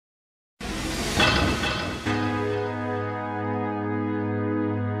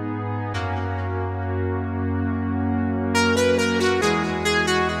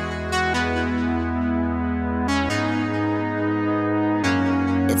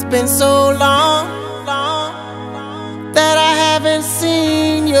been so long that I haven't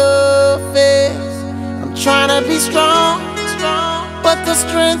seen your face. I'm trying to be strong, but the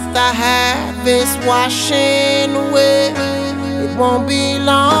strength I have is washing away. It won't be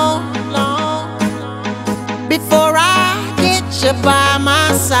long before I get you by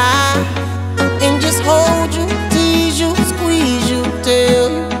my side and just hold you, tease you, squeeze you, tell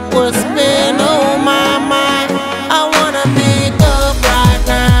you what's been on my mind. I wanna make up right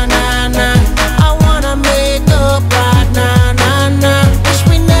now, nah, nah. I wanna make up right now, nah, nah. Wish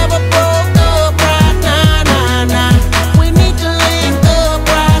we never broke up right now, nah, nah. We need to link up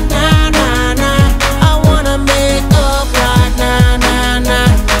right now, nah, nah. I wanna make up right now, nah, nah.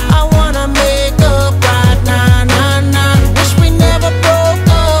 I wanna make up right now, nah, nah. Wish we never broke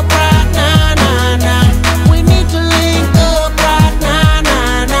up right now, nah, nah. We need to link up right now,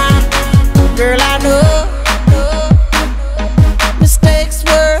 nah, nah. Girl, I know mistakes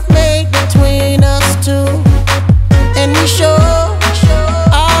were made between us two, and we showed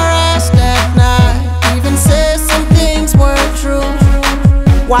our ass that night. Even said some things weren't true.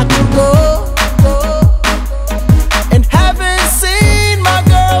 Watch you go, and haven't seen my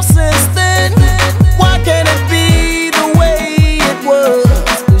girl since then. Why can't it be the way it was?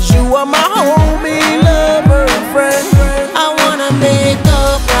 'Cause you are my homie, lover, and friend. I wanna make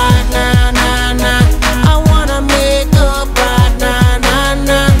up right now, nah, nah. I wanna make up right now, nah,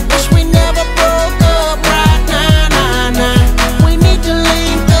 nah. Wish we never broke up right now, nah, nah. We need to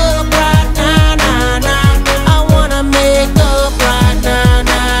link up right now, nah, nah. I wanna make up right now,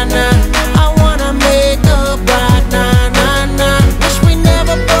 nah, nah. I wanna make up right now, nah, nah. Wish we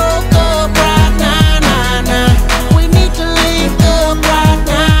never broke up right now, nah, nah. We need to link up right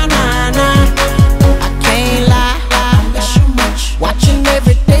now, nah, nah. I can't lie, I miss you much. Watching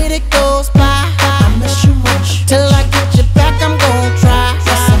every day that goes by, I miss you much. Till I get you back, I'm gon' try.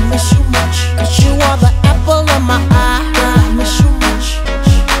 Yes, I miss you much. 'Cause you are the apple of my eye. I miss you much.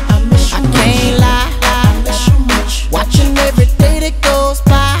 I miss you much. I can't lie, I miss you much. Watching every day that goes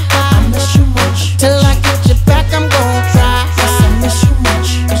by, I miss you much. Till I get you back, I'm gon' try. Yes, I miss you much.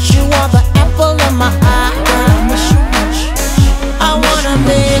 'Cause you are the apple of my eye. I miss you much. I wanna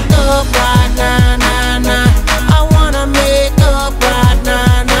make up right now, nah, nah. I wanna make up right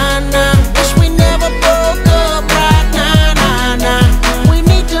now, nah, nah. Wish we never broke up right now, nah, nah. We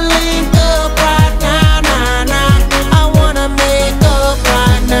need to link up right now, nah, nah. I wanna make up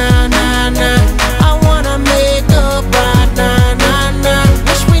right now, nah, nah. I wanna make up right now, nah, nah.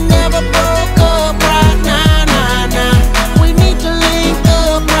 Wish we never broke up right now, nah, nah. We need to link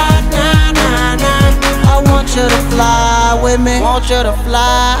up right now, nah, nah. I want you to fly with me, want you to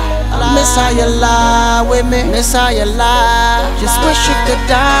fly. I miss how you lie with me, miss how you lie. Just wish you could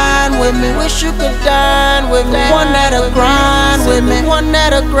dine with me, wish you could dine with me. One that'll grind with me, one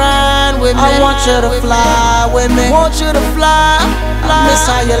that'll grind with me. I want you to fly with me, want you to fly. I miss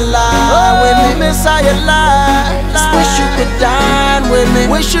how you lie with me, miss how you lie. Just wish you could dine with me,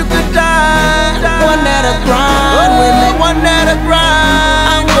 wish you could dine. One that'll grind with me, one that'll grind.